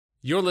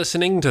You're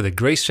listening to the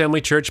Grace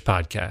Family Church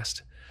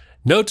podcast.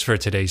 Notes for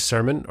today's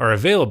sermon are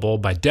available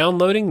by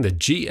downloading the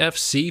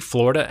GFC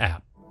Florida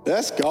app.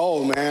 Let's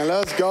go, man.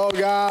 Let's go,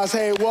 guys.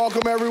 Hey,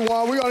 welcome,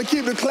 everyone. We're going to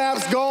keep the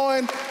claps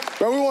going.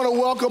 But we want to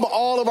welcome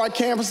all of our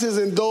campuses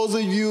and those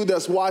of you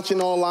that's watching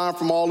online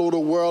from all over the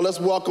world. Let's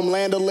welcome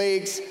Land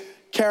O'Lakes,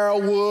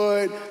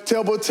 Carrollwood,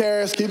 Temple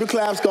Terrace. Keep the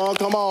claps going.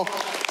 Come on.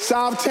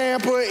 South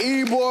Tampa,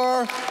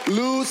 Ybor,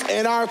 Lutz,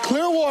 and our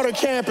Clearwater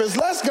campus.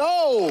 Let's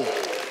go.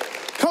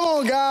 Come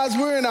on, guys.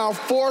 We're in our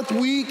fourth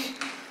week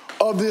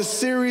of this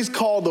series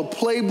called The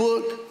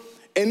Playbook.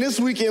 And this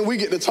weekend, we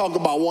get to talk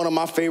about one of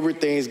my favorite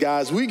things,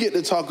 guys. We get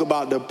to talk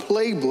about the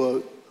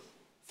playbook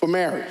for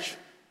marriage.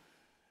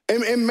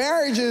 And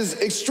marriage is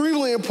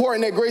extremely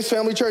important at Grace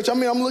Family Church. I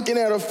mean, I'm looking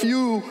at a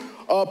few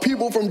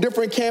people from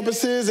different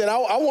campuses, and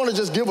I want to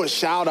just give a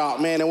shout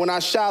out, man. And when I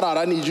shout out,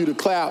 I need you to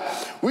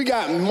clap. We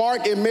got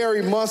Mark and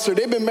Mary Munster.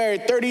 They've been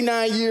married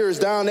 39 years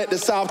down at the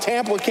South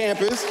Tampa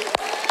campus.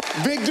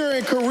 Victor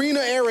and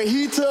Karina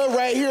Arahita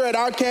right here at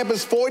our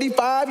campus,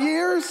 45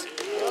 years.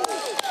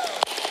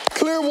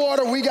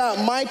 Clearwater, we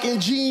got Mike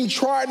and Jean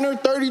Troutner,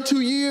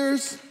 32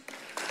 years.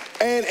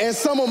 And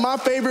some of my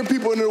favorite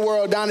people in the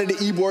world down at the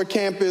Ybor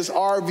campus,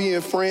 RV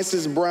and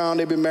Francis Brown,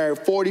 they've been married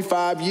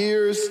 45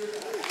 years.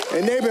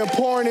 And they've been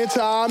pouring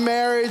into our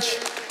marriage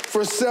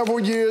for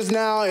several years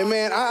now. And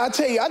man, I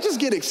tell you, I just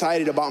get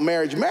excited about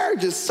marriage.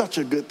 Marriage is such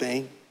a good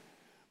thing.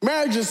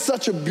 Marriage is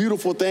such a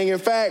beautiful thing. In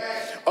fact,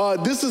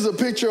 this is a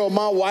picture of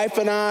my wife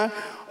and I,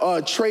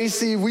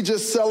 Tracy. We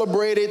just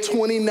celebrated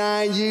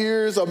 29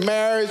 years of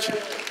marriage.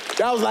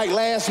 That was like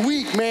last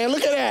week, man.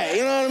 Look at that,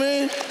 you know what I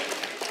mean?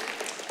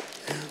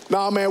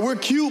 Nah, man, we're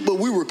cute, but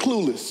we were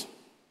clueless.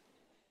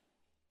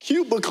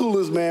 Cute but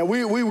clueless, man.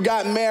 We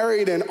got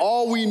married, and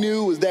all we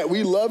knew was that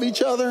we love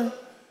each other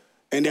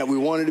and that we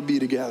wanted to be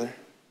together.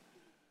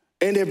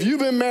 And if you've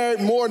been married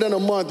more than a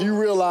month, you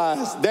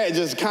realize that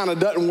just kind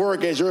of doesn't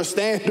work as your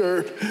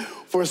standard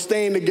for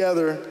staying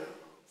together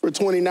for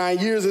 29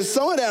 years. And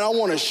some of that I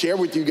want to share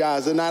with you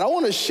guys tonight. I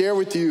want to share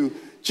with you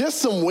just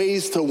some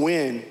ways to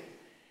win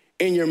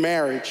in your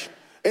marriage.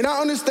 And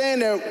I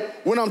understand that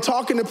when I'm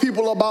talking to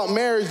people about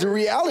marriage, the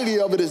reality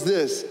of it is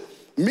this.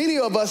 Many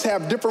of us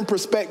have different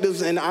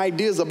perspectives and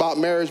ideas about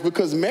marriage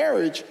because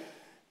marriage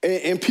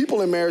and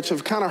people in marriage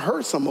have kind of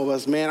hurt some of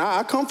us, man.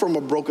 I come from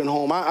a broken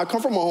home. I come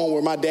from a home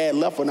where my dad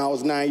left when I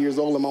was 9 years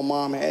old and my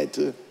mom had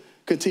to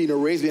continue to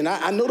raise me. And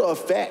I know the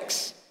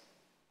effects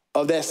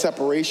of that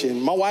separation.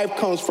 My wife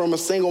comes from a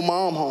single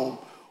mom home.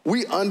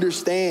 We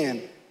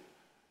understand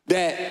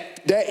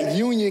that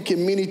union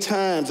can many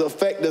times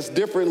affect us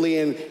differently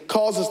and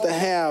cause us to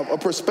have a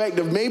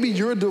perspective. Maybe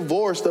you're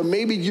divorced, or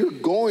maybe you're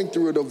going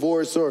through a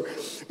divorce, or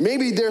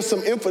maybe there's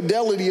some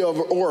infidelity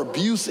or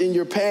abuse in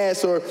your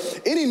past, or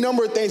any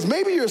number of things.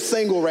 Maybe you're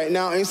single right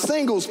now, and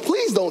singles,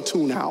 please don't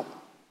tune out.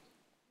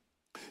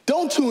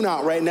 Don't tune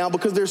out right now,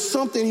 because there's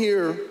something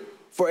here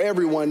for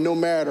everyone, no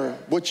matter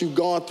what you've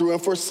gone through.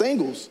 And for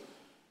singles,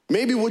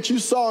 maybe what you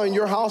saw in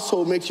your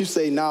household makes you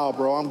say, nah,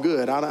 bro, I'm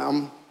good.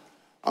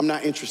 I'm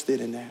not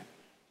interested in that.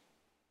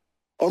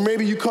 Or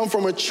maybe you come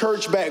from a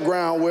church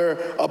background where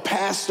a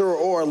pastor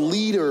or a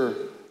leader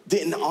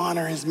didn't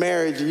honor his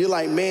marriage, and you're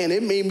like, man,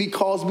 it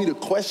caused me to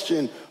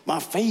question my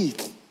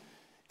faith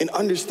and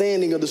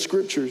understanding of the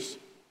scriptures.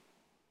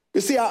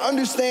 You see, I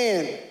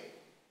understand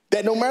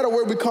that no matter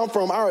where we come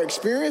from, our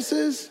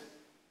experiences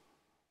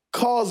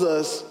cause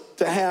us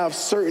to have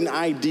certain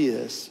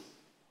ideas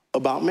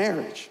about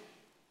marriage.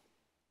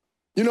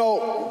 You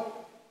know,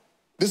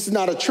 this is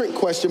not a trick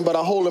question, but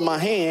I hold in my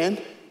hand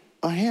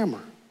a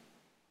hammer.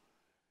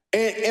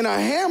 And a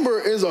hammer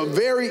is a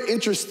very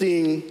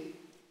interesting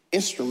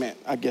instrument,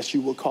 I guess you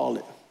would call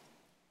it.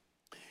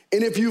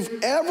 And if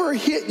you've ever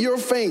hit your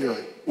finger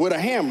with a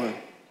hammer,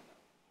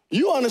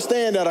 you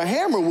understand that a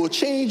hammer will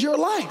change your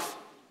life.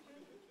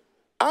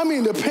 I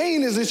mean, the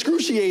pain is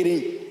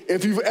excruciating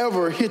if you've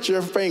ever hit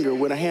your finger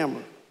with a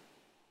hammer.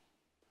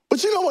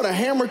 But you know what? A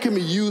hammer can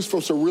be used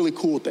for some really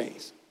cool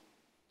things.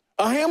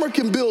 A hammer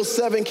can build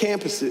 7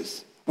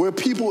 campuses where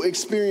people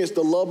experience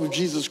the love of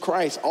Jesus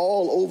Christ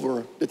all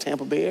over the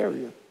Tampa Bay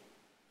area.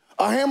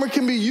 A hammer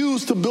can be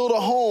used to build a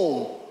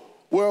home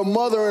where a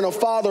mother and a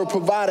father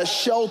provide a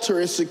shelter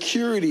and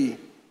security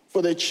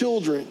for their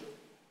children.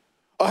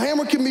 A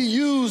hammer can be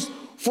used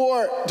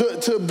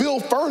to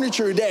build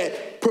furniture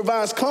that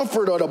provides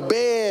comfort, or a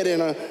bed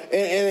and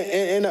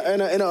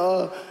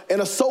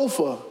a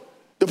sofa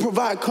to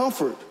provide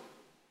comfort.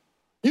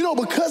 You know,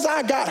 because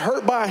I got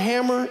hurt by a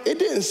hammer, it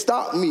didn't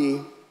stop me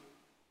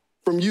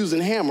from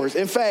using hammers.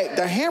 In fact,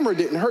 the hammer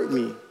didn't hurt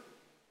me.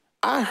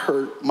 I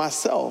hurt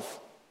myself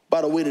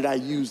by the way that I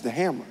used the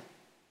hammer.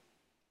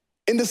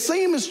 And the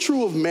same is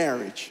true of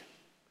marriage.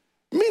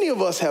 Many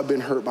of us have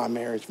been hurt by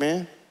marriage,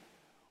 man.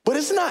 But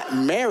it's not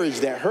marriage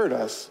that hurt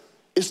us.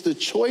 It's the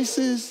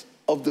choices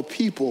of the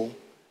people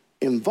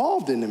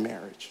involved in the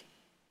marriage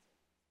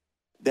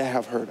that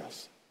have hurt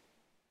us.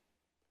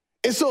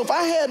 And so if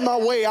I had my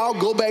way, I'll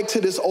go back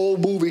to this old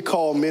movie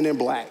called Men in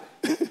Black.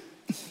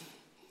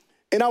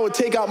 And I would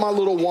take out my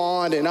little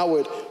wand and I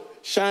would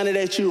shine it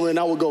at you, and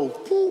I would go,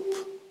 whoop,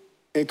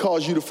 and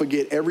cause you to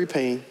forget every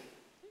pain,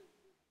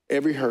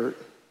 every hurt,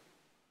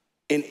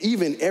 and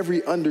even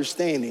every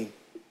understanding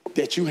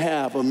that you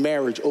have of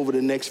marriage over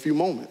the next few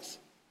moments.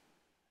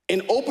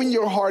 And open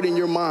your heart and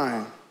your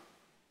mind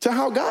to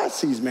how God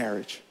sees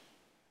marriage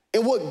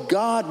and what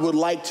God would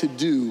like to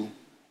do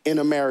in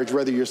a marriage,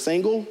 whether you're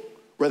single,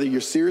 whether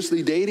you're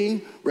seriously dating,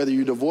 whether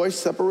you're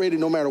divorced, separated,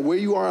 no matter where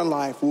you are in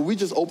life, will we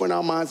just open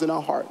our minds and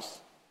our hearts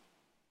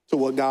to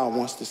what God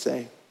wants to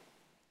say?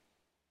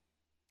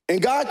 And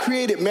God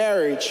created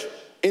marriage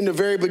in the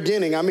very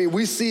beginning. I mean,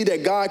 we see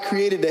that God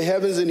created the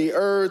heavens and the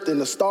earth and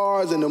the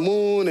stars and the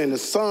moon and the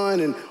sun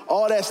and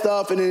all that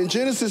stuff. And in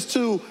Genesis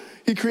 2,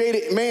 he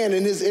created man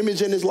in his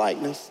image and his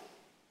likeness.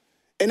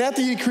 And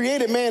after he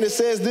created man, it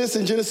says this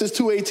in Genesis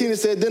 2:18, it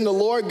said, then the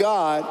Lord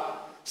God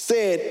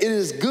said, it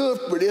is good,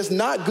 but it's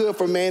not good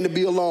for man to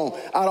be alone.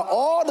 Out of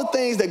all the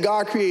things that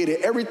God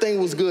created,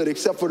 everything was good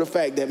except for the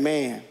fact that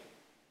man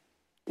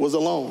was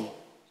alone.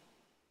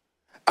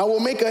 I will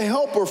make a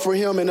helper for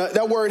him. And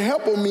that word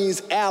helper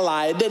means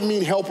ally. It doesn't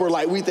mean helper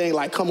like we think,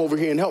 like come over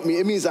here and help me.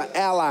 It means an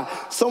ally,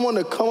 someone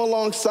to come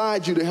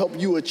alongside you to help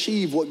you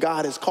achieve what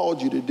God has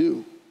called you to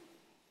do.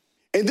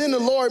 And then the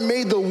Lord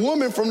made the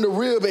woman from the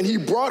rib, and he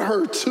brought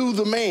her to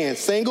the man.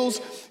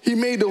 Singles, he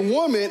made the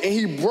woman, and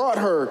he brought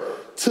her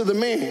to the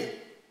man.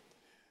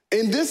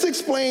 And this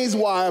explains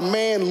why a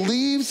man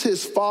leaves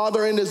his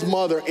father and his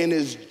mother and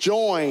is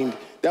joined.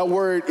 That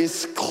word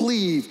is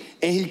cleave,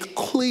 and he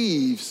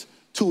cleaves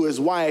to his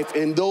wife,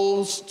 and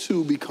those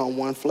two become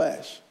one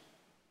flesh.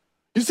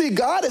 You see,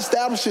 God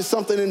establishes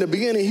something in the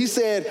beginning. He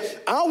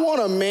said, I want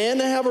a man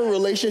to have a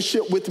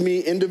relationship with me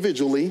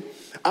individually.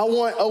 I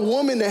want a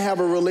woman to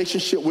have a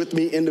relationship with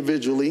me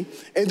individually.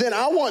 And then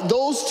I want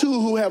those two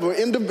who have an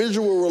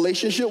individual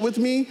relationship with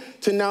me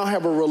to now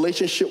have a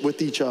relationship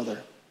with each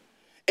other.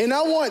 And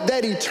I want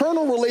that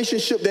eternal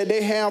relationship that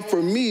they have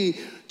for me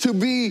to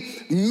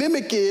be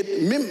mimicked,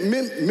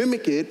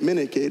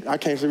 I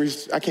can't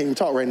even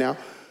talk right now,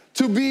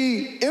 to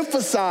be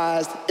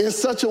emphasized in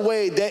such a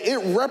way that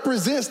it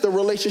represents the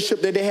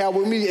relationship that they have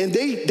with me. And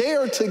they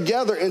are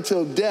together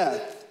until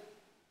death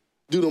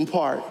do them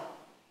part.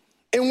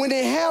 And when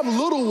they have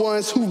little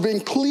ones who've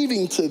been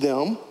cleaving to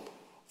them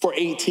for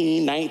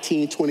 18,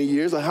 19, 20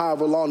 years, or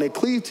however long they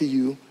cleave to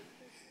you,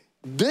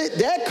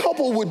 that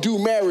couple would do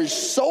marriage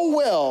so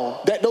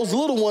well that those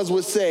little ones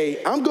would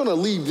say, I'm going to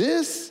leave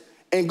this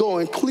and go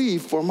and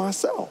cleave for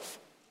myself.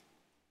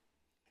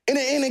 And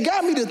it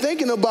got me to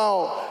thinking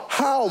about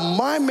how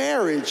my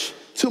marriage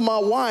to my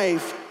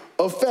wife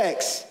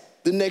affects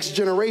the next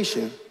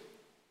generation.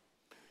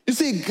 You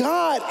see,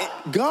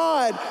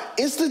 God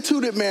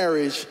instituted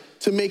marriage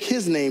to make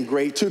his name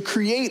great, to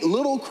create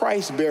little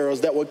Christ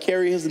bearers that will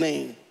carry his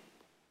name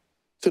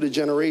to the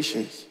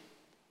generations.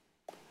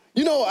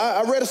 You know,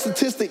 I read a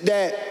statistic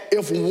that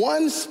if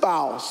one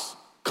spouse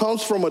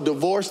comes from a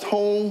divorced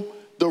home,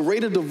 the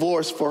rate of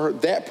divorce for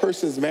that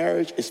person's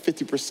marriage is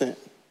 50%.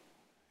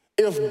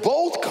 If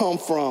both come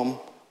from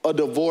a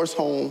divorced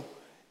home,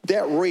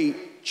 that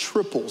rate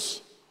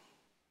triples.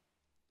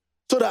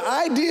 So the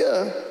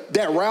idea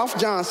that Ralph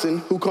Johnson,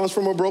 who comes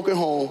from a broken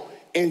home,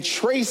 and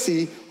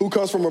Tracy, who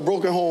comes from a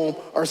broken home,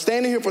 are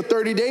standing here for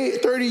 30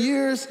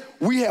 years,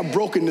 we have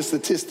broken the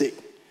statistic.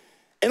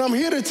 And I'm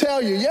here to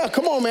tell you, yeah,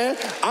 come on, man.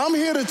 I'm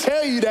here to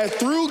tell you that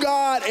through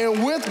God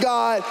and with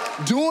God,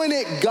 doing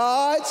it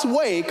God's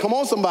way, come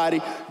on,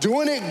 somebody,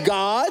 doing it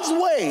God's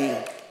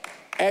way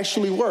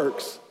actually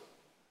works.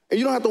 And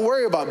you don't have to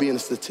worry about being a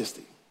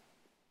statistic.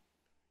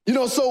 You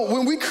know, so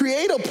when we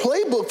create a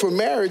playbook for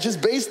marriage, it's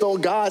based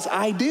on God's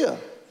idea.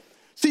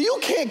 See, you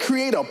can't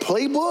create a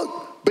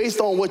playbook based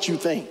on what you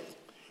think.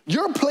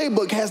 Your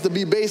playbook has to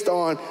be based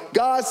on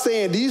God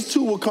saying these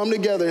two will come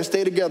together and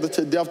stay together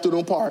till death do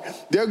them part.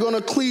 They're going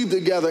to cleave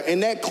together,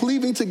 and that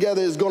cleaving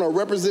together is going to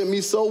represent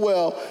me so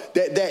well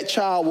that that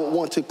child would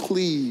want to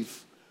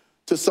cleave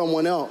to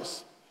someone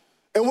else.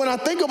 And when I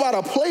think about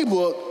a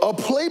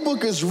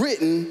playbook is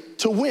written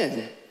to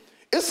win.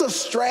 It's a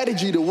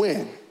strategy to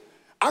win.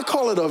 I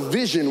call it a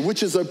vision,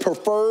 which is a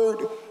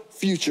preferred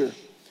future.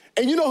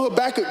 And you know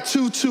Habakkuk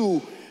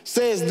 2:2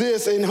 says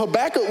this, and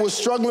Habakkuk was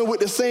struggling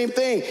with the same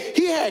thing.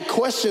 He had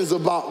questions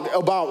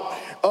about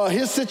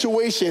his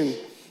situation.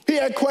 He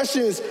had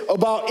questions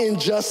about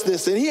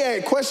injustice, and he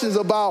had questions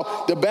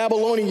about the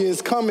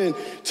Babylonians coming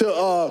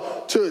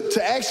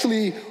to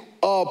actually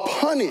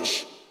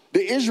punish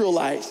the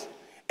Israelites.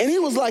 And he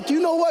was like,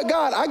 you know what,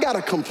 God, I got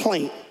a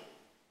complaint.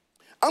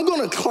 I'm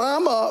going to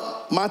climb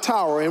up my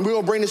tower, and we're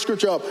going to bring the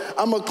scripture up.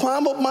 I'm going to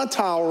climb up my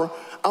tower.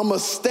 I'm going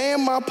to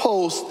stand my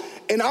post,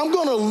 and I'm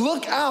going to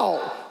look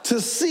out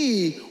to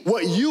see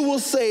what you will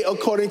say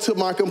according to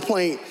my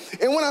complaint.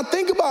 And when I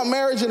think about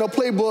marriage in a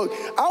playbook,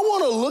 I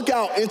want to look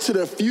out into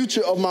the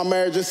future of my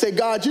marriage and say,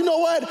 God, you know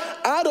what?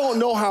 I don't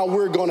know how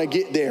we're going to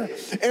get there.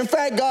 In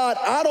fact, God,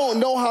 I don't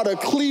know how to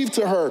cleave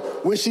to her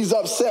when she's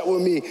upset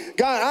with me.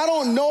 God, I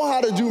don't know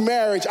how to do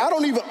marriage. I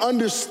don't even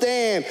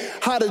understand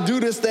how to do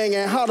this thing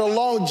and how the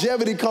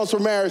longevity comes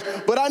from marriage.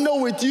 But I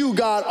know with you,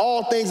 God,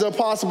 all things are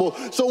possible.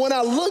 So when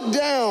I look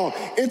down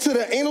into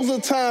the annals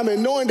of time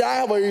and knowing that I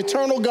have an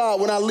eternal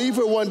God when I leave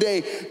here one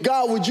day,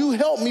 God, would you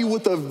help me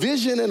with a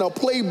vision and a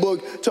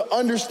playbook to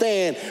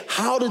understand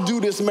how to do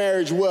this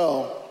marriage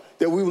well,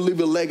 that we will leave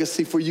a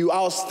legacy for you.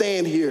 I'll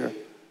stand here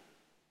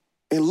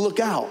and look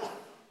out.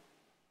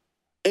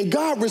 And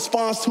God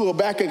responds to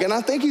Habakkuk, and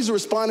I think he's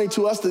responding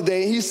to us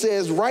today. He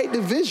says, write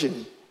the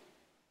vision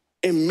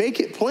and make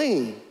it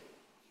plain.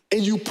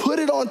 And you put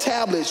it on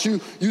tablets. You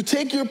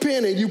take your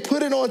pen and you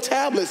put it on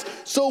tablets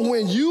so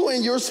when you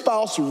and your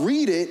spouse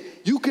read it,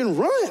 you can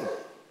run.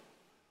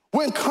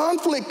 When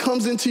conflict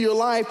comes into your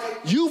life,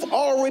 you've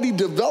already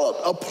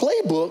developed a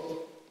playbook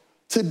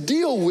to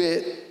deal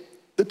with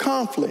the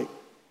conflict.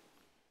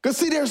 Because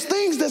see, there's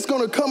things that's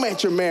going to come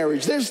at your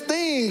marriage. There's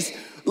things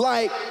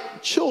like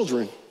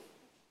children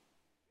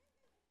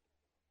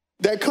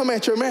that come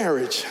at your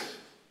marriage.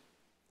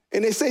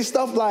 And they say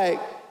stuff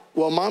like,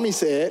 well, mommy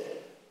said,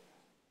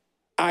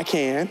 I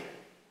can.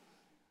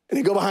 And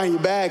they go behind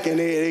your back and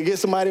they get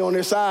somebody on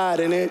their side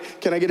and they,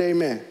 can I get an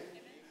amen?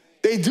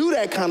 They do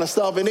that kind of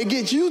stuff, and they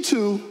get you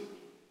two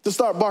to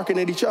start barking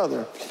at each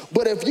other.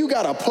 But if you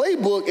got a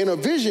playbook and a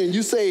vision,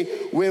 you say,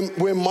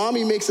 when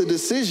mommy makes a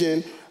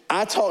decision,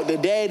 I talk to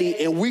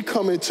daddy, and we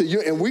come into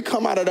you, and we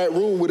come out of that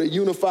room with a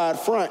unified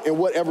front, and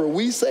whatever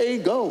we say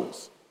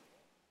goes.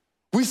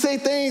 We say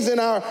things in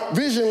our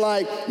vision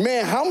like,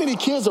 man, how many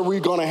kids are we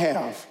gonna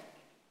have?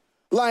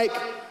 Like,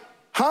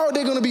 how are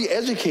they gonna be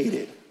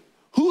educated?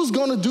 Who's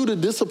gonna do the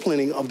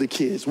disciplining of the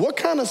kids? What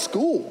kind of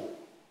school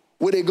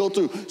would they go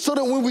through? So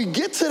that when we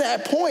get to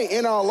that point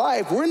in our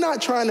life, we're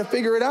not trying to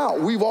figure it out.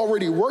 We've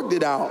already worked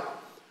it out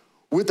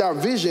with our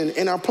vision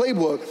and our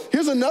playbook.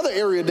 Here's another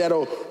area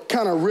that'll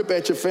kind of rip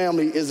at your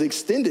family is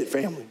extended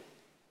family.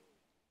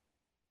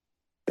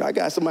 I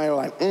got somebody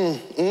like,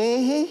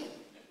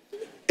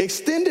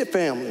 Extended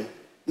family.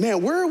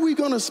 Man, where are we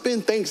gonna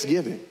spend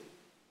Thanksgiving?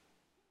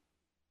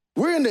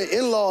 We're in the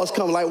in-laws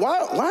coming like,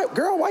 why,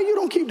 girl, why you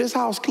don't keep this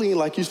house clean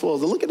like you're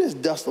supposed to? Look at this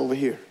dust over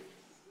here.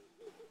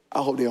 I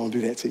hope they don't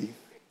do that to you.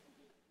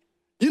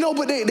 You know,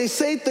 but they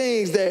say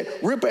things that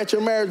rip at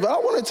your marriage. But I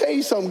want to tell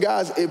you something,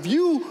 guys. If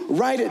you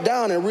write it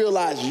down and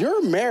realize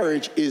your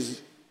marriage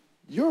is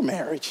your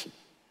marriage,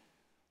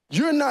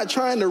 you're not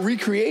trying to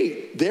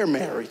recreate their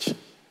marriage.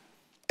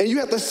 And you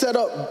have to set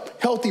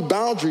up healthy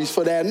boundaries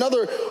for that.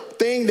 Another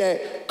thing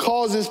that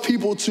causes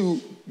people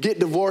to get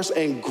divorced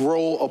and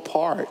grow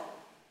apart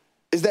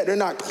is that they're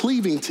not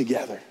cleaving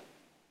together.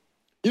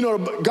 You know,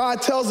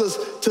 God tells us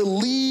to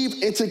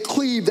leave and to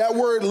cleave. That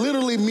word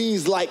literally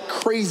means like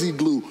crazy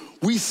glue.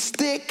 We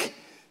stick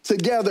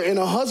together, and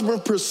a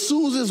husband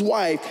pursues his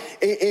wife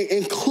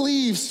and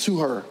cleaves to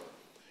her.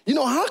 You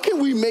know, how can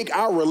we make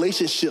our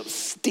relationship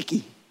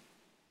sticky?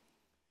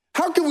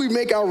 How can we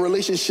make our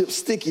relationship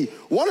sticky?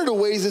 One of the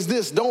ways is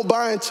this: don't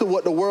buy into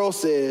what the world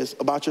says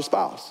about your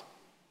spouse.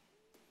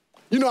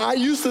 You know, I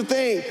used to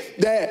think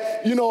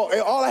that, you know,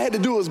 all I had to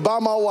do was buy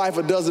my wife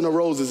a dozen of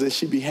roses and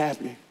she'd be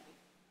happy.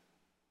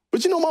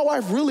 But you know, my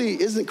wife really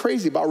isn't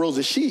crazy about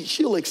roses.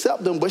 She'll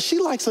accept them, but she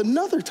likes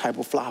another type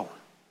of flower.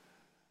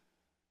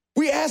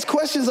 We ask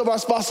questions of our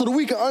spouse so that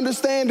we can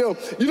understand them.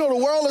 You know,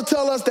 the world will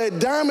tell us that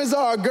diamonds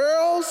are our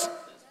girls.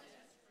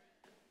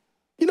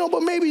 You know,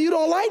 but maybe you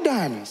don't like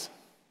diamonds.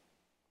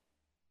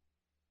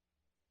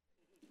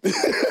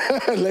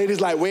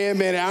 Ladies like, wait a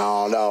minute, I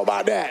don't know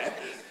about that.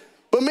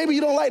 But maybe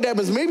you don't like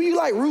diamonds. Maybe you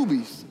like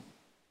rubies.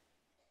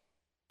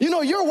 You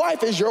know, your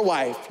wife is your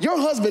wife. Your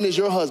husband is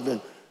your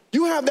husband.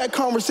 You have that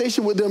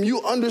conversation with them.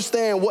 You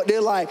understand what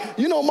they're like.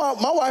 You know, my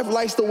wife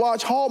likes to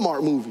watch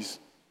Hallmark movies.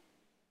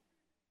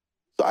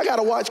 So I got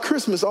to watch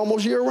Christmas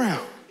almost year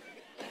round.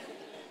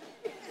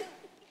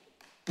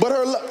 But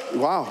her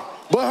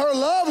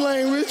love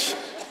language,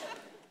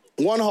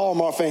 one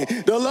Hallmark fan,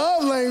 the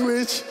love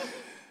language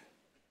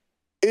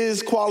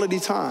is quality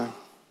time.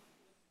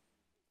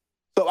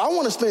 So I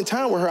want to spend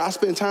time with her. I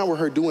spend time with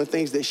her doing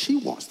things that she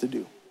wants to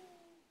do,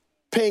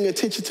 paying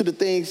attention to the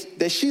things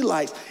that she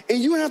likes. And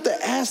you have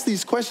to ask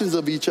these questions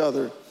of each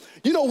other.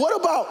 You know, what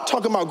about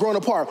talking about growing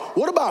apart?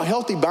 What about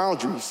healthy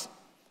boundaries?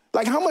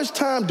 Like, how much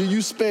time do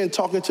you spend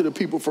talking to the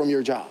people from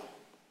your job?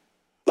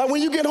 Like,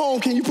 when you get home,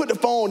 can you put the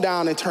phone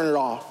down and turn it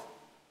off?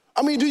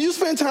 I mean, do you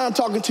spend time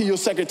talking to your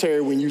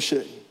secretary when you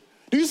shouldn't?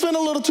 Do you spend a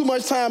little too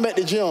much time at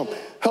the gym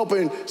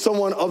helping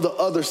someone of the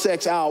other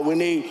sex out when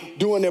they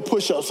doing their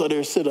push-ups or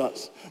their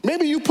sit-ups?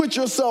 Maybe you put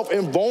yourself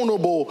in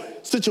vulnerable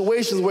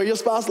situations where your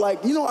spouse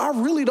like, you know, I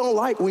really don't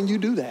like when you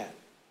do that.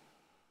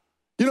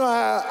 You know,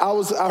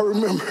 I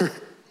remember,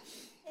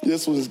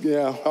 this was,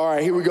 yeah, all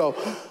right, here we go.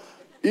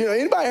 You know,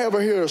 anybody ever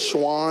hear of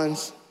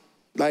Schwans?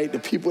 Like the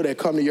people that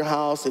come to your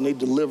house and they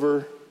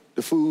deliver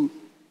the food?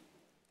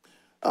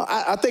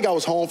 I think I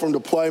was home from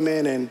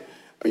deployment, and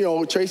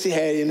Tracy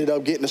had ended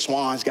up getting the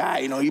Swans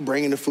guy. He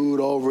bringing the food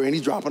over, and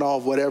he's dropping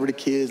off whatever the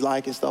kids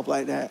like and stuff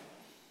like that.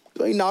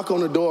 So he knock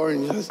on the door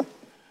and just,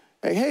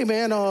 hey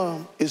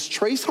man, is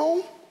Trace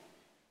home?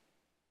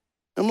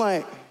 I'm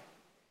like,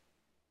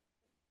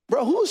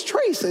 bro, who is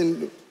Trace?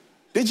 And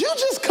did you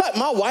just cut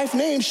my wife's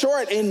name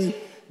short and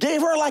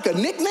gave her like a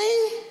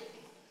nickname?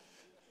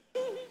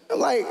 I'm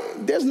like,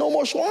 there's no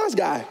more Swans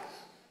guy.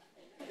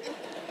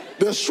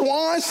 The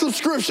Swan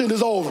subscription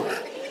is over.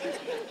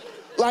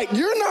 Like,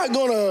 you're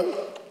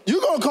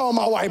gonna call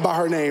my wife by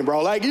her name,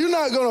 bro. Like, you're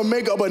not gonna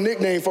make up a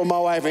nickname for my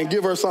wife and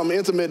give her something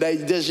intimate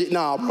that just,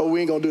 nah, bro,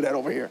 we ain't gonna do that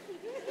over here.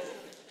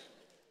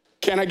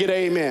 Can I get an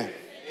amen?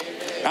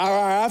 All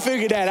right, I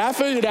figured that.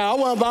 I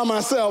wasn't by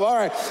myself. All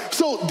right.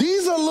 So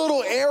these are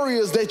little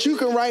areas that you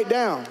can write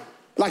down.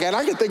 Like, and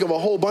I can think of a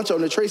whole bunch of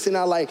them that Tracy and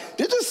I like.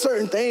 There's just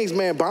certain things,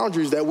 man,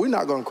 boundaries that we're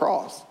not gonna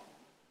cross.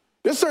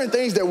 There's certain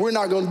things that we're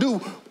not gonna do.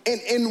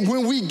 And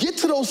when we get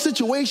to those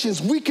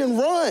situations, we can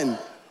run.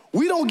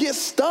 We don't get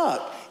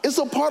stuck. It's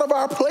a part of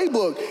our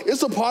playbook.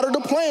 It's a part of the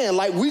plan.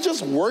 Like, we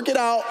just work it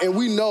out and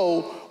we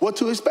know what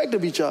to expect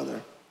of each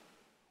other.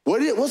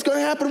 What's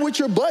gonna happen with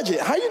your budget?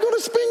 How are you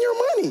gonna spend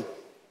your money?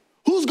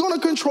 Who's gonna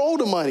control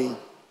the money?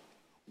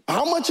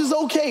 How much is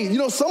okay?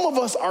 Some of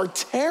us are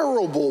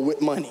terrible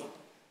with money,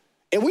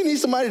 and we need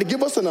somebody to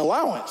give us an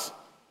allowance.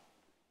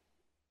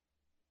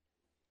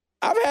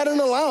 I've had an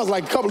allowance,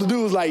 like a couple of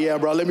dudes like, yeah,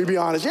 bro, let me be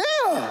honest.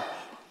 Yeah,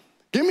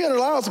 give me an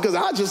allowance because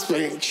I just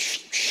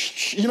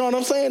think, you know what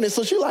I'm saying? And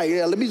so she's like,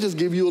 yeah, let me just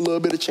give you a little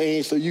bit of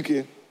change so you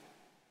can.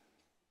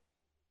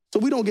 So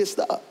we don't get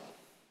stuck.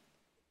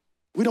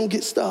 We don't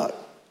get stuck.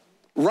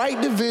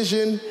 Write the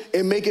vision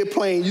and make it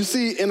plain. You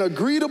see, an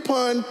agreed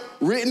upon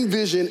written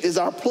vision is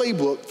our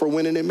playbook for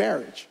winning in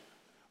marriage.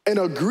 An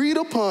agreed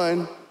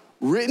upon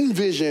written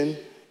vision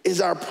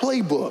is our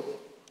playbook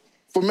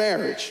for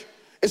marriage.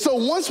 And so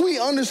once we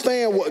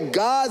understand what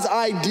God's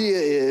idea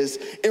is,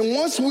 and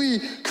once we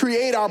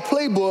create our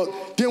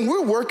playbook, then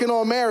we're working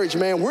on marriage,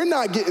 man. We're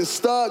not getting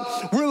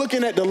stuck. We're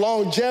looking at the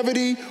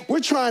longevity. We're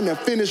trying to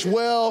finish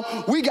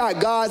well. We got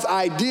God's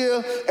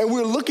idea, and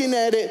we're looking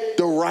at it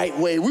the right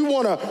way. We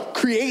want to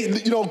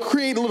create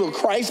little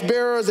Christ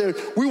bearers, and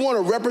we want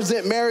to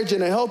represent marriage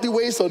in a healthy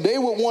way so they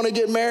would want to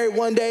get married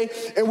one day,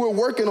 and we're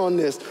working on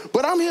this.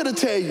 But I'm here to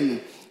tell you,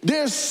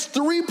 there's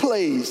three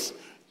plays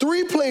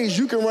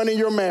you can run in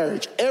your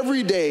marriage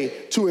every day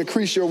to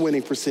increase your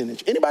winning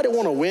percentage. Anybody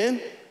want to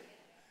win?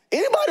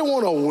 Anybody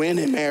want to win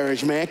in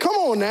marriage, man? Come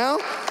on now.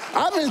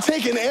 I've been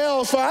taking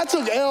L's, I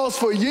took L's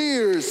for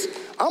years.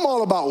 I'm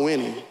all about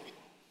winning.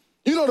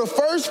 The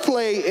first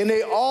play, and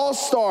they all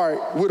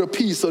start with a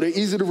P, so they're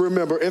easy to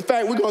remember. In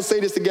fact, we're going to say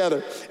this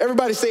together.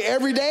 Everybody say,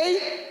 every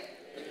day,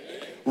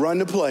 run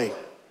the play.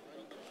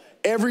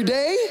 Every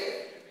day,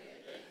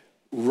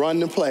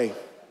 run the play.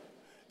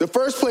 The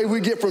first play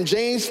we get from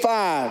James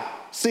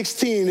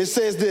 5:16. It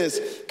says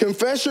this: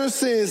 confess your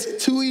sins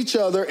to each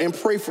other and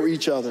pray for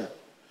each other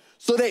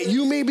so that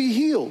you may be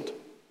healed.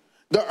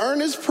 The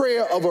earnest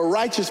prayer of a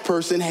righteous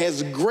person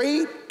has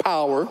great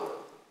power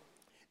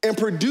and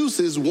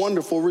produces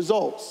wonderful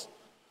results.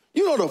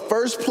 The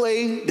first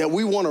play that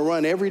we want to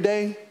run every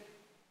day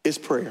is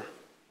prayer.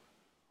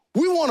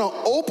 We want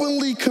to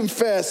openly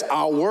confess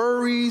our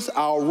worries,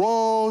 our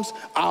wrongs,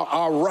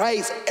 our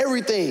rights,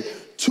 everything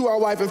to our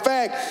wife. In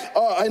fact,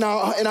 and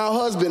our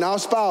husband, our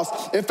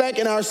spouse. In fact,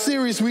 in our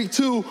series, week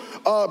 2,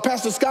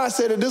 Pastor Scott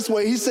said it this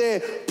way. He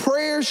said,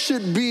 prayer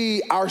should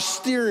be our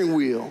steering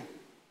wheel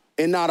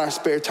and not our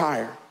spare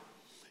tire.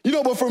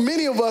 But for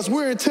many of us,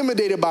 we're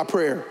intimidated by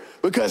prayer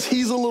because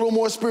he's a little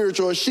more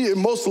spiritual.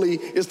 Mostly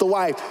it's the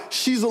wife.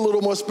 She's a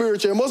little more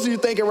spiritual. And most of you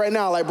thinking right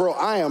now, like, bro,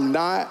 I am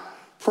not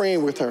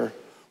praying with her.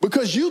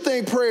 Because you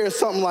think prayer is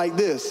something like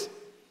this: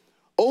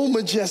 oh,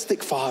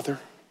 majestic Father,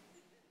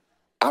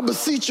 I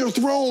beseech your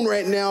throne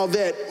right now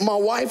that my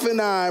wife and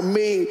I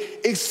may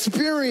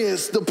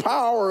experience the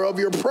power of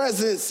your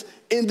presence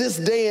in this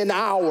day and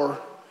hour.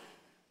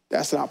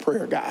 That's not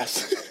prayer,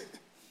 guys.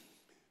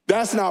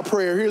 That's not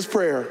prayer. Here's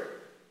prayer.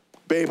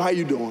 Babe, how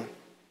you doing?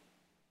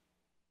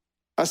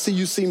 I see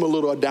you seem a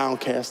little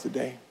downcast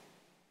today.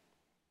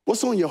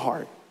 What's on your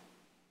heart?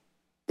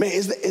 Man,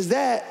 is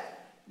that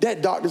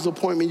doctor's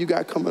appointment you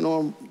got coming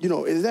on,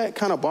 is that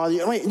kind of bothering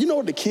you? I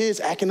mean, the kids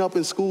acting up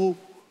in school?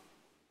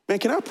 Man,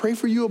 can I pray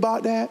for you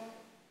about that?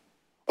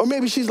 Or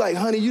maybe she's like,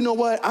 honey, you know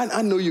what?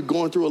 I know you're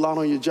going through a lot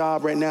on your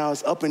job right now.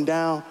 It's up and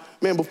down.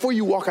 Man, before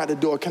you walk out the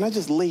door, can I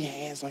just lay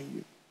hands on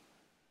you?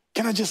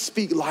 Can I just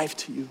speak life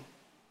to you?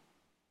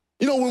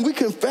 When we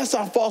confess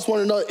our faults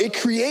one another, it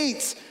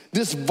creates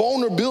this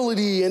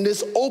vulnerability and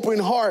this open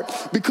heart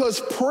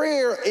because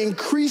prayer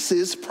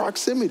increases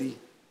proximity.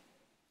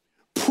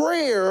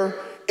 Prayer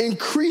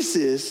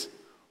increases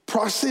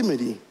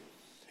proximity.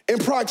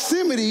 And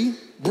proximity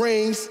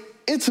brings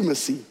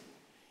intimacy.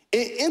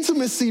 And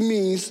intimacy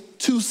means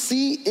to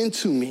see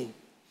into me.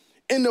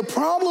 And the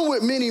problem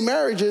with many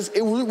marriages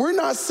is we're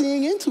not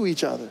seeing into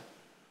each other.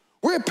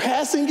 We're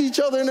passing each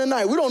other in the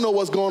night. We don't know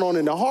what's going on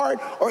in the heart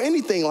or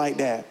anything like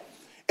that.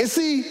 And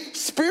see,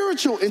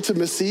 spiritual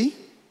intimacy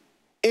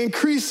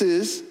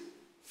increases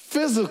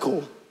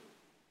physical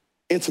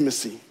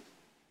intimacy.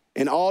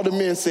 And all the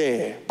men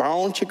said,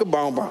 "Brown chicka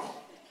brown brown."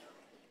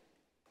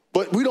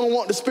 But we don't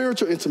want the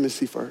spiritual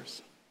intimacy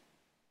first.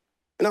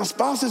 And our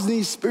spouses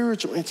need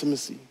spiritual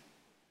intimacy.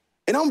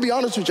 And I'm gonna be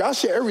honest with you, I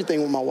share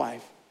everything with my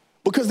wife.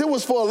 Because there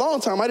was for a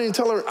long time, I didn't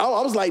tell her,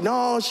 I was like,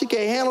 no, she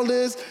can't handle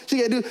this, she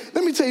can't do.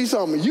 Let me tell you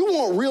something, you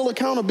want real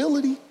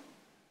accountability?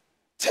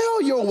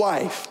 Tell your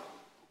wife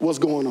what's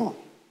going on.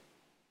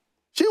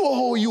 She will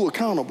hold you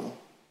accountable.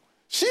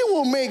 She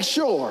will make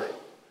sure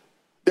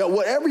that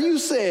whatever you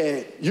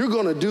said, you're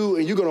gonna do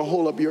and you're gonna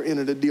hold up your end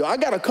of the deal. I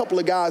got a couple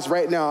of guys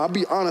right now, I'll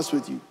be honest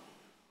with you,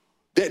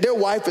 that their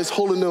wife is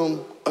holding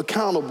them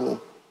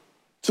accountable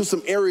to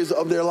some areas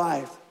of their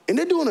life. And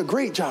they're doing a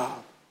great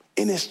job.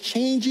 And it's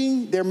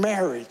changing their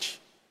marriage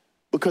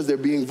because they're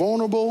being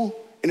vulnerable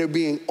and they're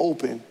being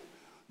open.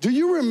 Do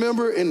you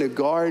remember in the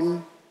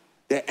garden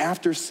that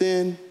after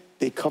sin,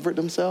 they covered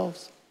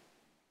themselves?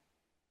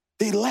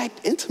 They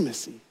lacked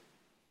intimacy.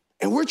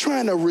 And we're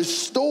trying to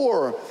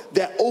restore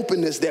that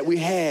openness that we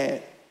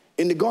had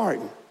in the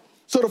garden.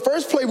 So the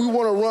first play we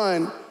want to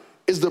run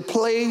is the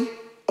play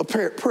of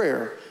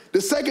prayer.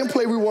 The second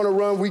play we want to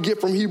run, we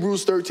get from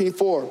Hebrews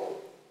 13:4.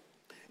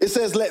 It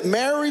says, let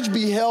marriage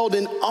be held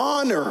in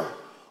honor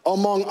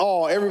among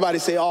all. Everybody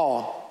say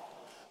all.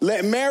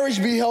 Let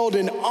marriage be held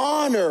in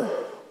honor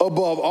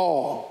above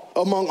all,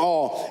 among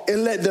all.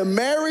 And let the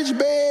marriage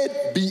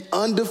bed be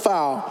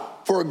undefiled,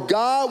 for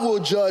God will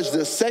judge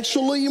the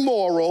sexually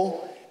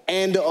immoral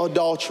and the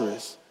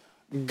adulterous.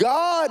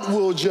 God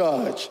will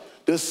judge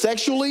the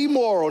sexually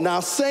immoral. Now,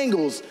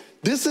 singles,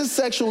 this is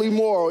sexually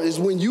immoral, is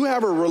when you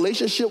have a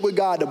relationship with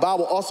God. The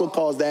Bible also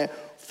calls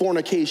that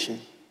fornication.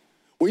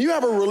 When you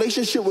have a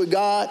relationship with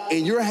God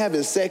and you're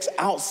having sex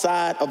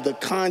outside of the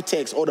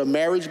context or the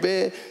marriage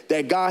bed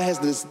that God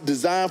has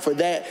designed for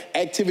that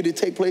activity to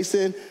take place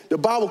in, the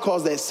Bible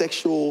calls that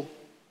sexual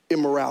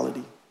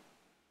immorality.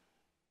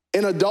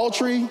 And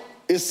adultery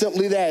is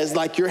simply that. It's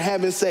like you're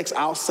having sex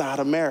outside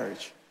of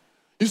marriage.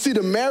 You see,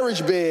 the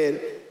marriage bed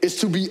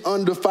is to be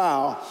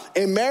undefiled,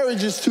 and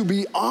marriage is to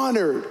be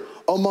honored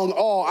among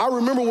all. I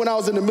remember when I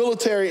was in the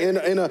military and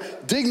a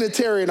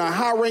dignitary and a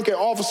high-ranking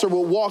officer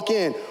would walk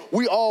in,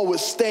 we all would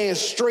stand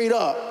straight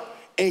up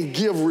and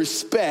give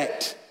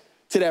respect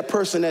to that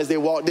person as they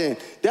walked in.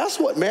 That's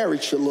what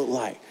marriage should look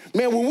like.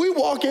 Man, when we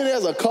walk in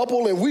as a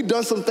couple and we've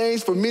done some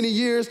things for many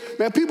years,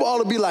 man, people ought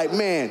to be like,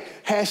 man,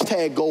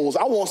 hashtag goals.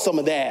 I want some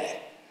of that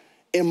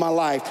in my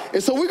life.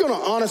 And so we're gonna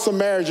honor some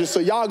marriages, so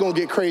y'all gonna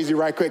get crazy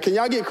right quick. Can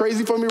y'all get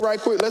crazy for me right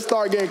quick? Let's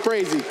start getting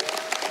crazy.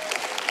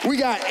 We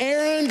got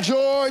Aaron,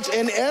 George,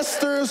 and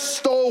Esther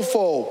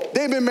Stolfo.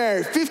 They've been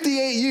married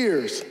 58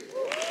 years.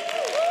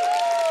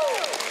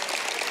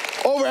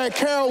 Over at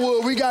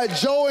Carrollwood, we got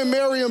Joe and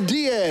Miriam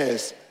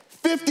Diaz,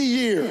 50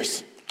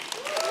 years.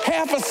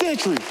 Half a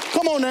century.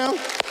 Come on now.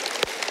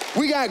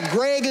 We got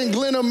Greg and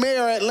Glenna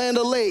Mayer at Land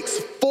O'Lakes,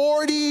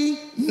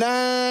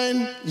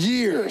 49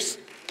 years.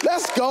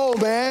 Let's go,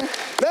 man.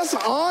 Let's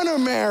honor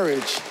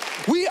marriage.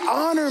 We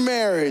honor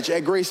marriage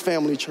at Grace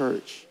Family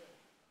Church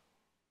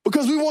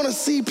because we want to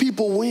see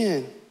people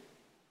win.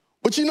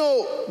 But you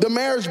know, the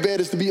marriage bed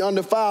is to be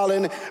undefiled.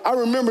 And I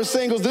remember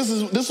singles,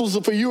 this was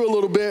for you a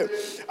little bit.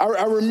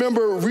 I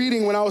remember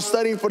reading when I was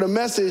studying for the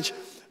message,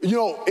 you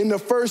know, in the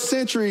first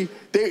century,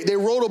 they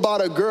wrote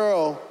about a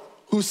girl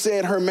who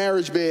said her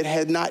marriage bed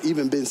had not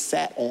even been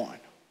sat on.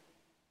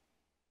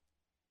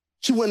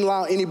 She wouldn't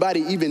allow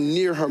anybody even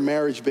near her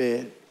marriage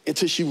bed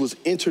until she was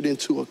entered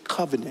into a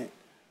covenant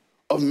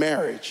of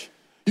marriage.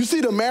 You see,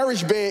 the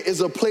marriage bed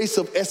is a place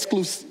of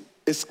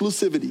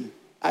exclusivity.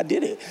 I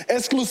did it.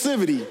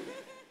 Exclusivity.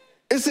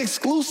 It's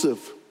exclusive.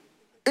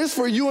 It's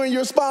for you and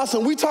your spouse.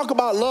 And we talk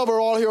about love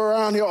around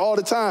here all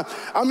the time.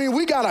 I mean,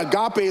 we got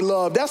agape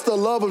love. That's the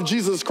love of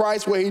Jesus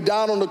Christ, where he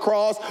died on the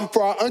cross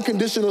for our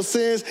unconditional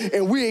sins,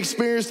 and we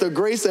experience the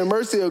grace and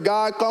mercy of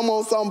God. Come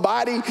on,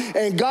 somebody.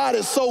 And God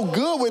is so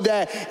good with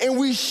that, and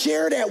we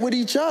share that with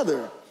each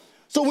other.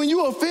 So when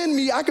you offend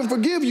me, I can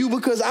forgive you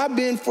because I've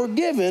been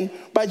forgiven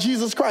by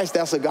Jesus Christ.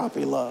 That's agape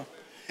love.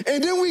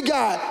 And then we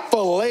got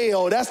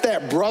phileo. That's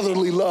that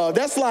brotherly love.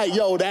 That's like,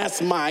 yo,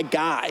 that's my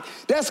guy.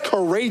 That's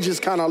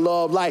courageous kind of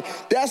love.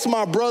 Like, that's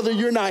my brother.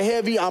 You're not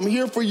heavy. I'm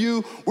here for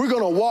you. We're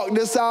going to walk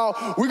this out.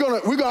 I'm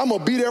going to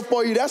be there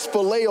for you. That's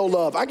phileo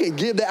love. I can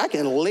give that. I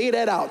can lay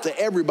that out to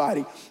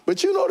everybody.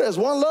 But you know, there's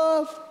one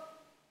love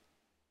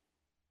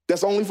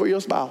that's only for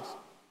your spouse.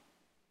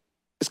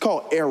 It's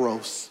called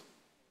eros.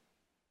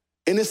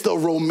 And it's the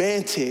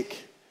romantic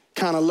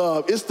kind of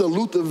love. It's the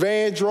Luther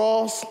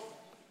Vandross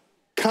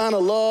kind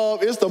of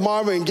love. It's the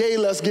Marvin Gaye,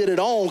 let's get it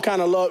on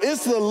kind of love.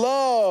 It's the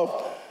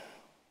love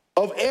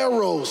of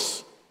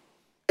eros.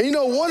 And you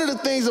know, one of the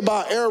things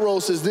about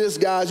eros is this,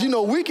 guys. You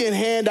know, we can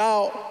hand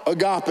out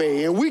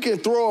agape and we can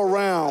throw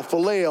around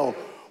phileo,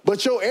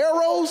 but your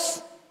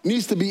eros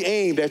needs to be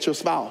aimed at your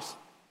spouse.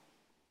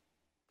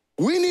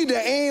 We need to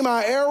aim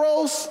our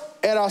eros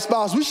at our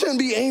spouse. We shouldn't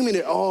be aiming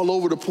it all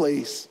over the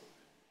place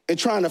and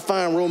trying to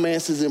find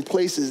romances in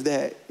places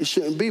that it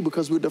shouldn't be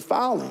because we're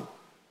defiling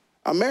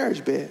our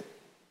marriage bed.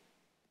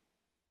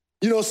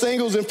 You know,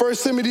 singles, in 1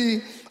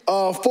 Timothy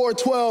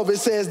 4:12, it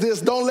says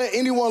this: don't let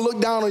anyone look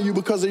down on you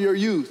because of your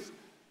youth.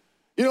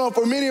 You know,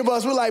 for many of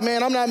us, we're like,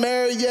 man, I'm not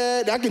married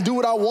yet. I can do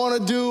what I want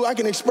to do. I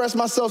can express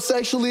myself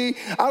sexually.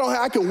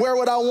 I can wear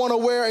what I want to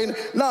wear. And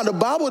no, the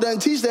Bible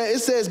doesn't teach that. It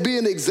says be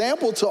an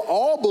example to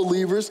all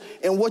believers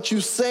in what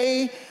you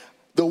say,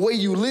 the way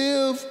you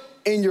live,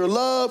 in your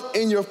love,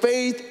 in your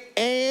faith,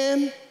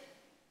 and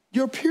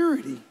your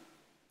purity.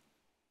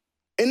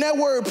 And that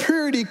word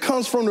purity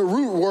comes from the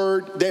root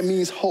word that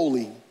means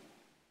holy.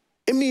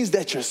 It means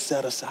that you're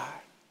set aside.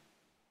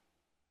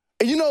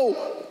 And you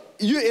know,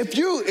 if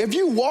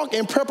you walk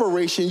in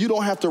preparation, you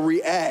don't have to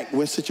react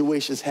when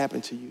situations happen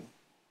to you.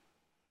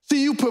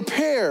 See, you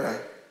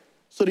prepare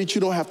so that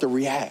you don't have to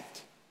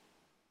react.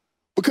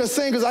 Because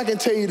singles, I can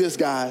tell you this,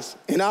 guys,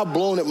 and I've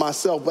blown it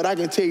myself, but I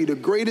can tell you the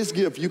greatest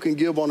gift you can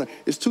give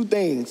is two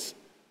things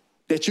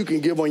that you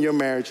can give on your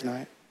marriage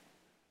night.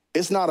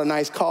 It's not a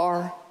nice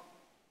car.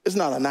 It's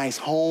not a nice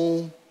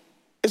home.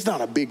 It's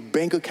not a big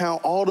bank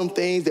account, all them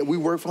things that we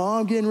work for. Oh,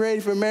 I'm getting ready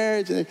for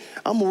marriage, and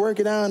I'm going to work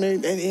it out,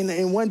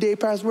 and one day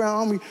pass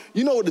around.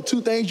 You know what the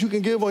two things you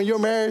can give on your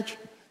marriage,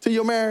 to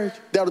your marriage,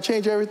 that'll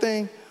change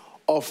everything?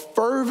 A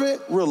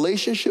fervent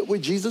relationship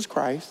with Jesus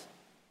Christ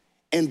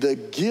and the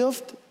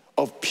gift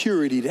of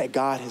purity that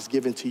God has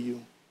given to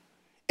you.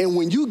 And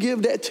when you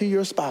give that to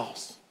your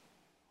spouse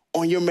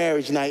on your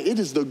marriage night, it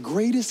is the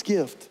greatest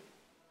gift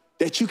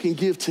that you can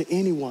give to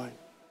anyone.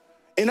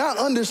 And I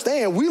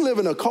understand we live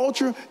in a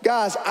culture,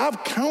 guys,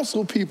 I've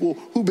counseled people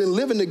who've been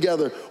living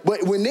together,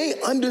 but when they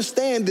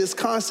understand this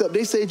concept,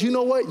 they said, you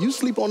know what? You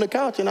sleep on the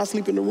couch and I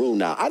sleep in the room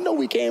now. I know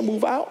we can't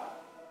move out,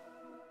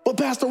 but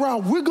Pastor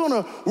Ron, we're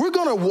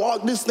gonna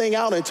walk this thing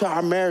out into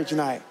our marriage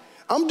night.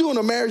 I'm doing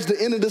a marriage the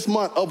end of this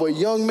month of a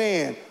young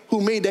man who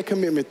made that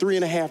commitment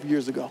 3.5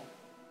 years ago.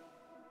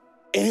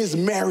 And his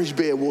marriage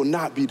bed will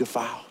not be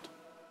defiled.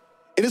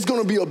 And it's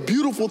gonna be a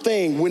beautiful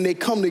thing when they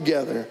come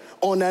together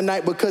on that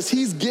night because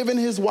he's given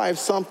his wife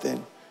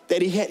something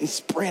that he hadn't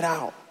spread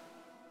out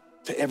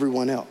to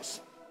everyone else.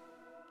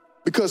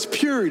 Because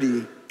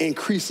purity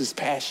increases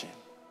passion.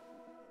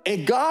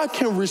 And God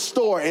can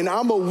restore, and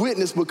I'm a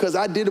witness because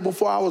I did it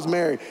before I was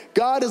married.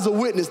 God is a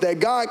witness that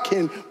God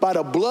can, by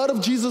the blood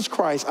of Jesus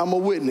Christ, I'm a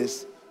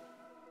witness.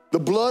 The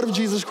blood of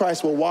Jesus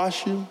Christ will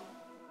wash you.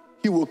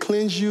 He will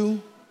cleanse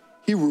you.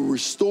 He will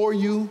restore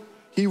you.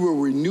 He will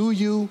renew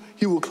you.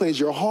 He will cleanse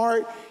your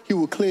heart. He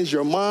will cleanse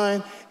your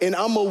mind. And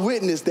I'm a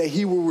witness that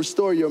he will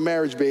restore your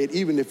marriage bed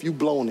even if you've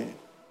blown it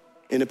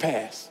in the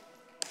past.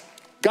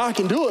 God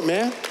can do it,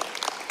 man,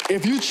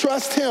 if you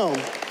trust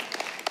him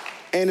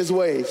and his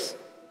ways.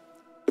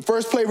 The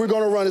first play we're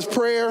going to run is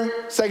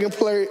prayer. Second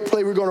play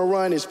we're going to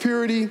run is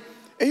purity. And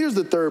here's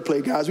the third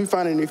play, guys. We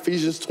find it in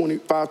Ephesians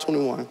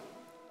 5:21.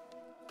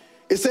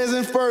 It says,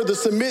 and further,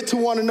 submit to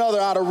one another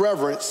out of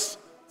reverence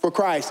for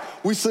Christ.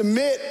 We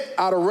submit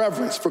out of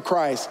reverence for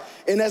Christ.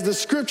 And as the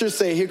scriptures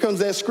say, here comes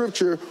that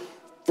scripture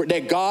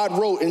that God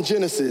wrote in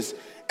Genesis.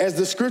 As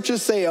the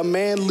scriptures say, a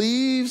man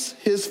leaves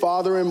his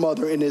father and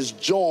mother and is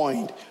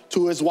joined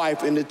to his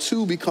wife, and the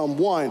two become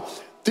one.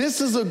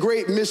 This is a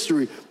great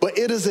mystery, but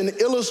it is an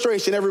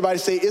illustration. Everybody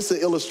say, it's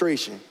an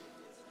illustration.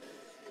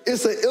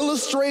 It's an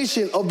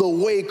illustration of the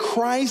way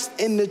Christ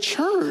and the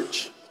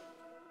church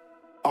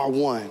are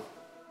one.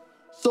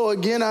 So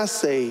again, I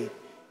say,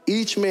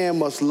 each man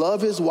must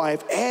love his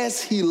wife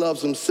as he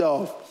loves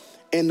himself,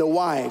 and the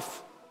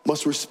wife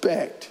must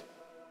respect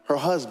her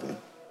husband.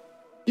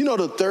 You know,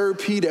 the third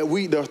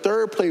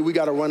play we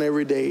got to run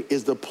every day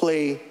is the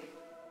play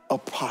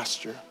of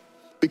posture,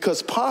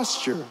 because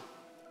posture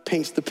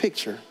paints the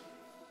picture.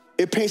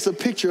 It paints a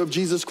picture of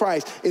Jesus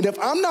Christ. And if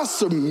I'm not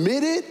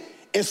submitted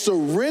and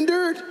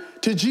surrendered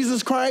to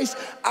Jesus Christ,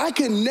 I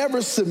can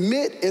never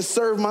submit and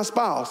serve my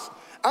spouse.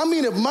 I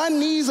mean, if my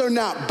knees are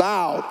not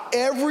bowed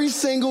every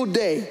single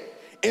day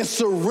and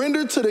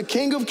surrendered to the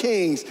King of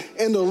Kings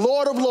and the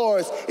Lord of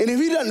Lords, and if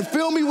he doesn't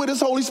fill me with his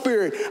Holy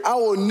Spirit, I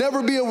will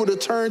never be able to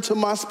turn to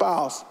my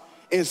spouse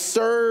and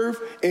serve,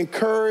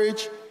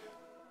 encourage,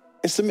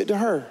 and submit to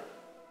her.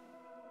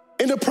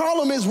 And the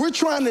problem is we're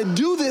trying to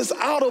do this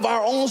out of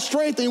our own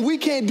strength, and we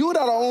can't do it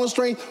out of our own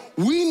strength.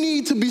 We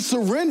need to be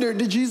surrendered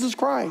to Jesus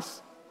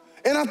Christ.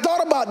 And I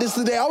thought about this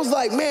today. I was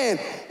like, man,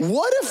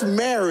 what if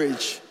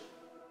marriage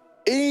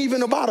ain't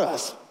even about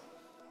us?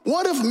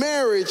 What if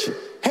marriage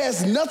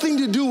has nothing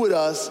to do with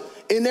us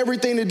and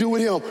everything to do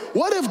with him?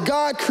 What if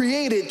God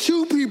created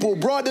two people,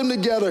 brought them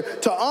together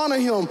to honor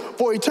him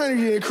for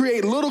eternity and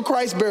create little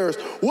Christ bearers?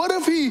 What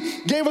if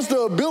he gave us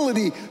the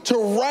ability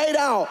to write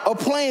out a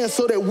plan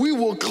so that we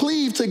will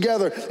cleave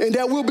together and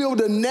that we'll be able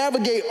to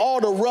navigate all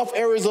the rough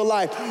areas of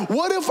life?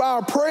 What if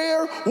our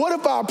prayer, what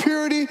if our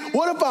purity,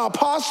 what if our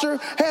posture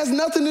has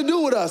nothing to do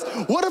with us?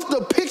 What if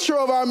the picture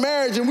of our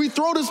marriage, and we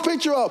throw this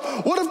picture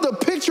up, what if the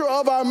picture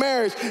of our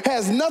marriage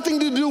has nothing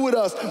to do with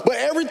us but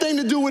everything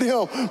to do with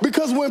him?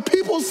 Because when people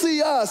people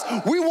see us,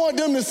 we want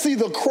them to see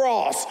the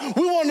cross.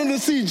 We want them to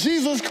see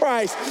Jesus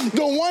Christ,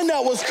 the one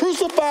that was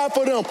crucified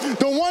for them,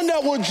 the one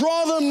that will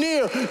draw them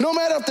near. No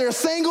matter if they're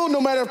single,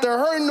 no matter if they're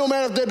hurting, no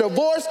matter if they're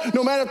divorced,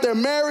 no matter if they're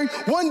married,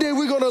 one day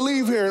we're going to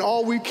leave here and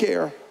all we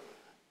care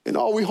and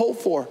all we hope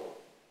for,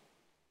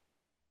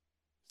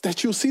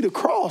 that you'll see the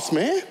cross,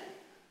 man.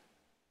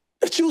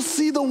 That you'll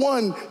see the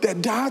one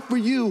that died for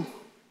you,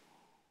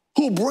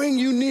 who'll bring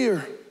you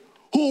near,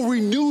 who'll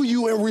renew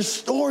you and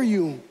restore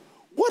you.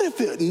 What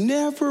if it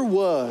never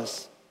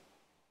was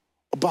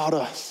about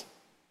us?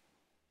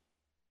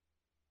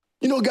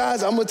 You know,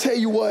 guys, I'm going to tell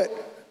you what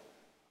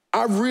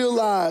I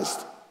realized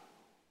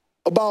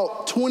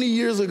about 20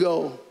 years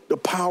ago, the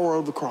power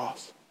of the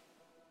cross.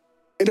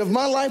 And if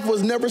my life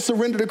was never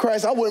surrendered to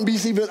Christ, I would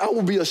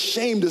be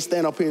ashamed to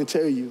stand up here and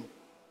tell you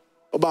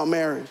about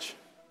marriage.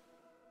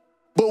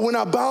 But when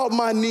I bowed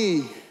my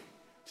knee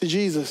to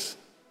Jesus,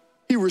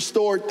 he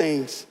restored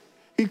things.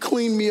 He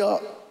cleaned me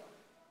up.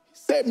 He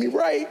set me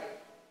right.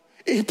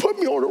 He put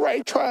me on the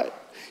right track.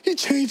 He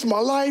changed my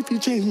life. He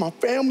changed my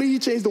family. He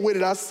changed the way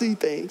that I see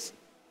things.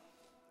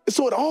 And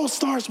so it all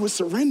starts with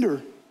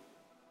surrender.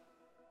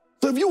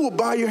 So if you will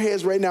bow your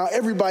heads right now,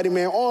 everybody,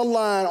 man,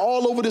 online,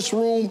 all over this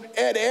room,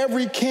 at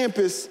every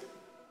campus,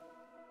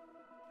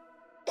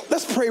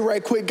 let's pray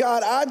right quick.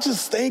 God, I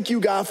just thank you,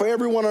 God, for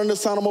everyone under the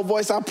sound of my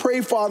voice. I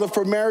pray, Father,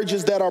 for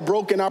marriages that are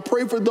broken. I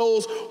pray for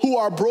those who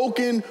are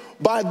broken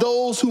by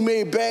those who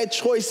made bad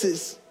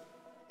choices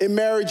in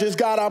marriages.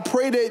 God, I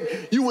pray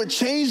that you would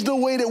change the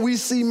way that we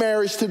see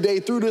marriage today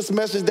through this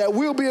message, that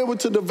we'll be able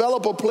to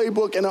develop a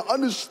playbook and an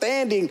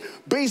understanding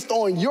based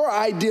on your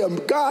idea.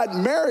 God,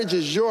 marriage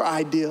is your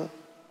idea.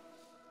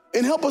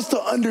 And help us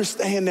to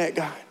understand that,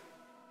 God.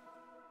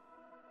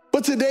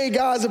 But today,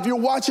 guys, if you're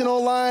watching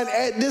online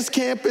at this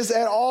campus,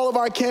 at all of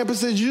our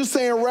campuses, you're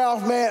saying,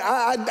 Ralph, man,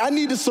 I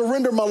need to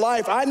surrender my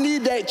life. I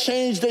need that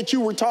change that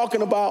you were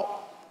talking about.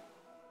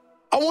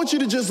 I want you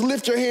to just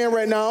lift your hand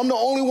right now. I'm the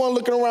only one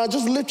looking around.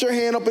 Just lift your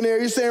hand up in there.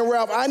 You're saying,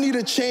 Ralph, I need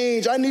a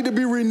change. I need to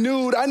be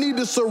renewed. I need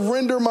to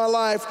surrender my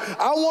life.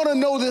 I want to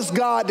know this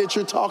God that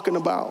you're talking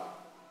about.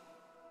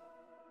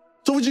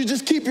 So would you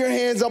just keep your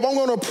hands up? I'm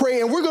going to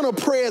pray, and we're going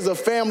to pray as a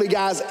family,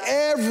 guys.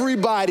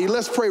 Everybody,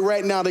 let's pray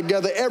right now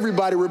together.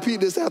 Everybody,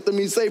 repeat this after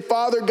me. Say,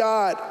 Father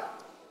God,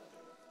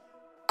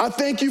 I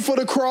thank you for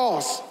the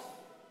cross.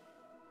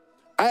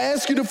 I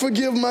ask you to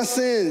forgive my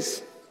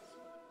sins,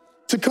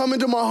 to come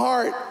into my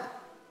heart,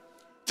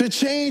 to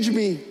change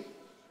me,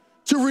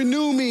 to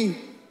renew me,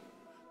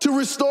 to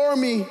restore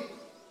me,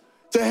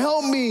 to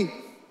help me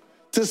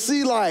to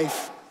see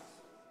life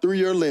through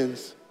your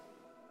lens.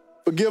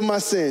 Forgive my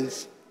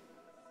sins.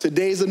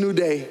 Today's a new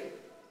day.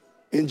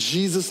 In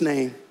Jesus'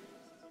 name,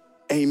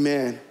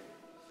 amen.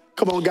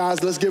 Come on,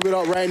 guys, let's give it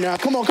up right now.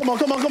 Come on, come on,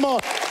 come on, come on.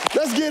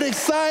 Let's get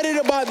excited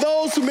about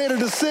those who made a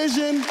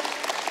decision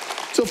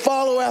to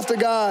follow after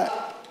God.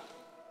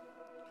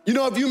 You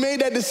know, if you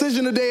made that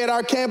decision today at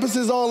our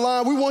campuses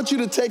online, we want you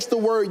to text the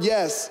word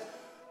yes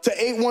to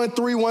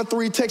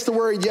 81313. Text the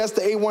word yes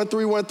to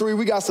 81313.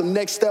 We got some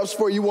next steps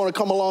for you. We want to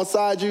come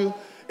alongside you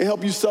and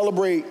help you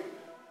celebrate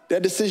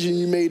that decision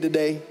you made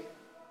today.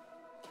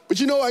 But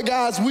you know what,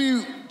 guys?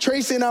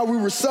 Tracy and I, we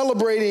were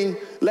celebrating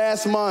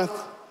last month,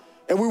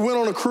 and we went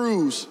on a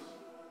cruise.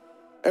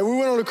 And we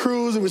went on a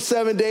cruise. It was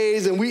 7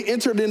 days, and we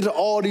entered into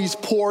all these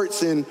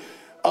ports, and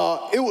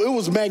it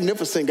was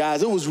magnificent,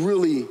 guys. It was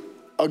really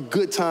a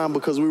good time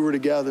because we were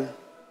together.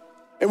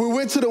 And we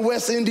went to the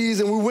West Indies,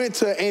 and we went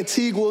to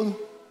Antigua.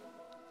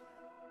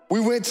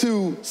 We went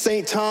to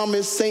St.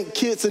 Thomas, St.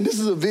 Kitts, and this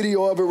is a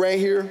video of it right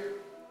here.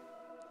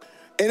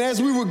 And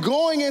as we were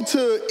going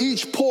into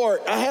each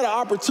port, I had an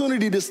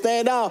opportunity to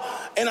stand out,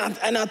 and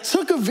I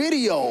took a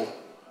video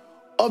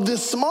of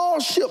this small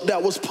ship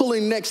that was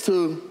pulling next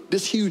to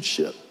this huge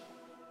ship.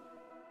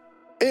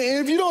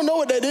 And if you don't know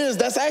what that is,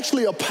 that's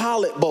actually a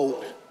pilot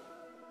boat.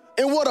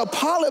 And what a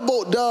pilot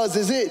boat does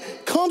is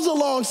it comes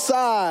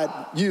alongside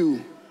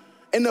you,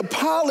 and the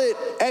pilot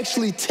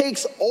actually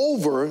takes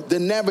over the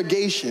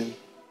navigation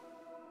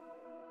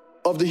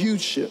of the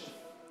huge ship.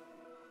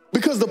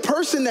 Because the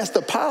person that's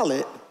the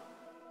pilot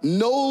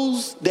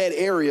knows that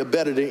area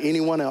better than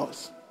anyone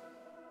else.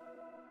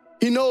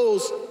 He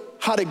knows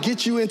how to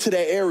get you into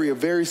that area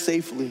very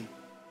safely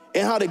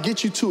and how to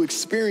get you to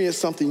experience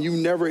something you've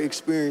never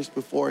experienced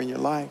before in your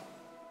life.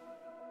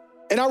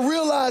 And I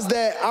realized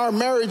that our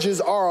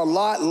marriages are a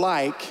lot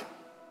like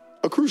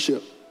a cruise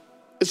ship.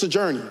 It's a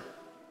journey.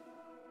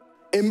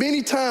 And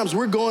many times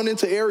we're going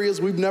into areas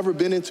we've never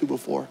been into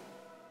before.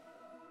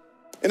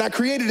 And I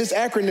created this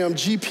acronym,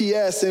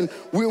 GPS, and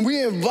when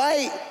we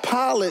invite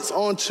pilots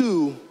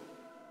onto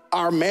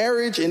our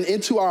marriage and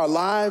into our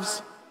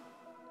lives,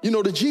 you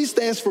know, the G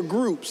stands for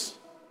groups.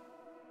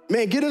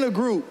 Man, get in a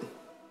group.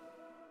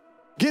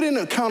 Get in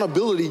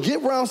accountability.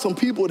 Get around some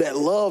people that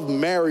love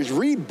marriage.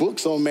 Read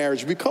books on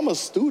marriage. Become a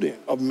student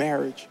of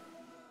marriage.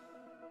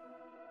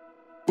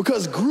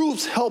 Because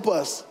groups help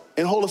us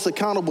and hold us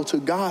accountable to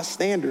God's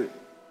standard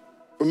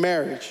for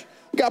marriage.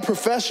 We got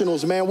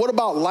professionals, man. What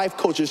about life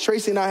coaches?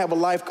 Tracy and I have a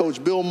life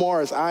coach, Bill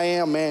Morris. I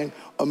am, man,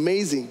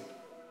 amazing.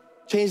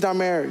 Changed our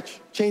marriage,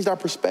 changed our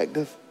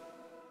perspective.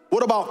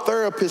 What about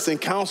therapists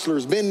and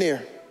counselors? Been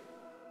there.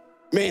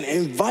 Man,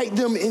 invite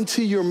them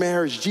into your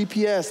marriage.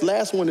 GPS,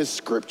 last one is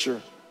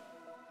scripture.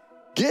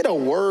 Get a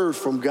word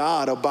from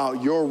God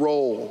about your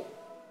role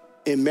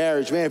in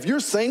marriage. Man, if you're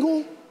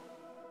single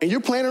and you're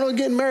planning on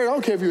getting married, I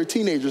don't care if you're a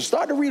teenager,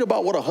 start to read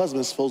about what a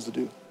husband's supposed to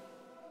do.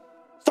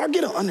 Start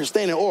getting an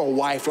understanding, or a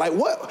wife. Like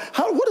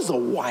what is a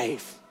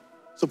wife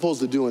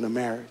supposed to do in a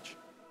marriage?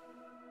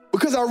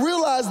 Because I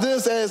realize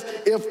this as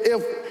if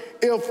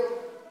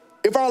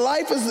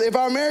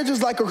our marriage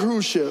is like a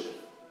cruise ship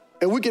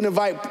and we can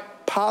invite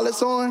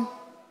pilots on,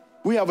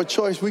 we have a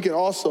choice. We can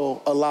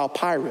also allow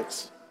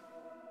pirates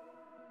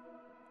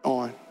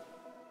on.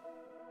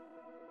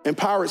 And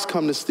pirates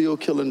come to steal,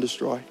 kill, and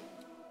destroy.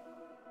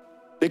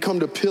 They come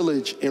to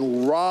pillage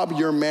and rob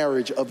your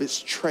marriage of its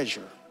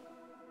treasure.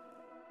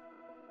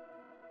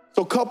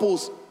 So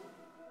couples,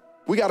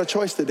 we got a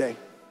choice today.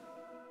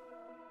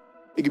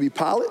 It could be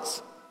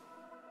pilots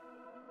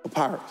or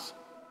pirates.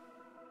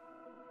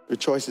 The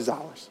choice is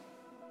ours.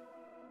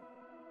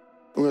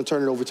 We're going to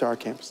turn it over to our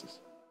campuses.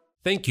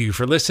 Thank you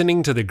for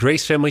listening to the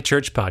Grace Family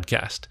Church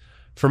podcast.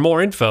 For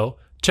more info,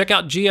 check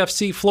out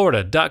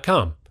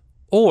gfcflorida.com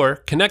or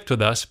connect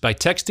with us by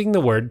texting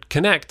the word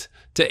CONNECT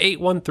to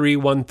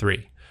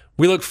 81313.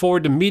 We look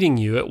forward to meeting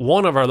you at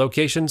one of our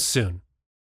locations soon.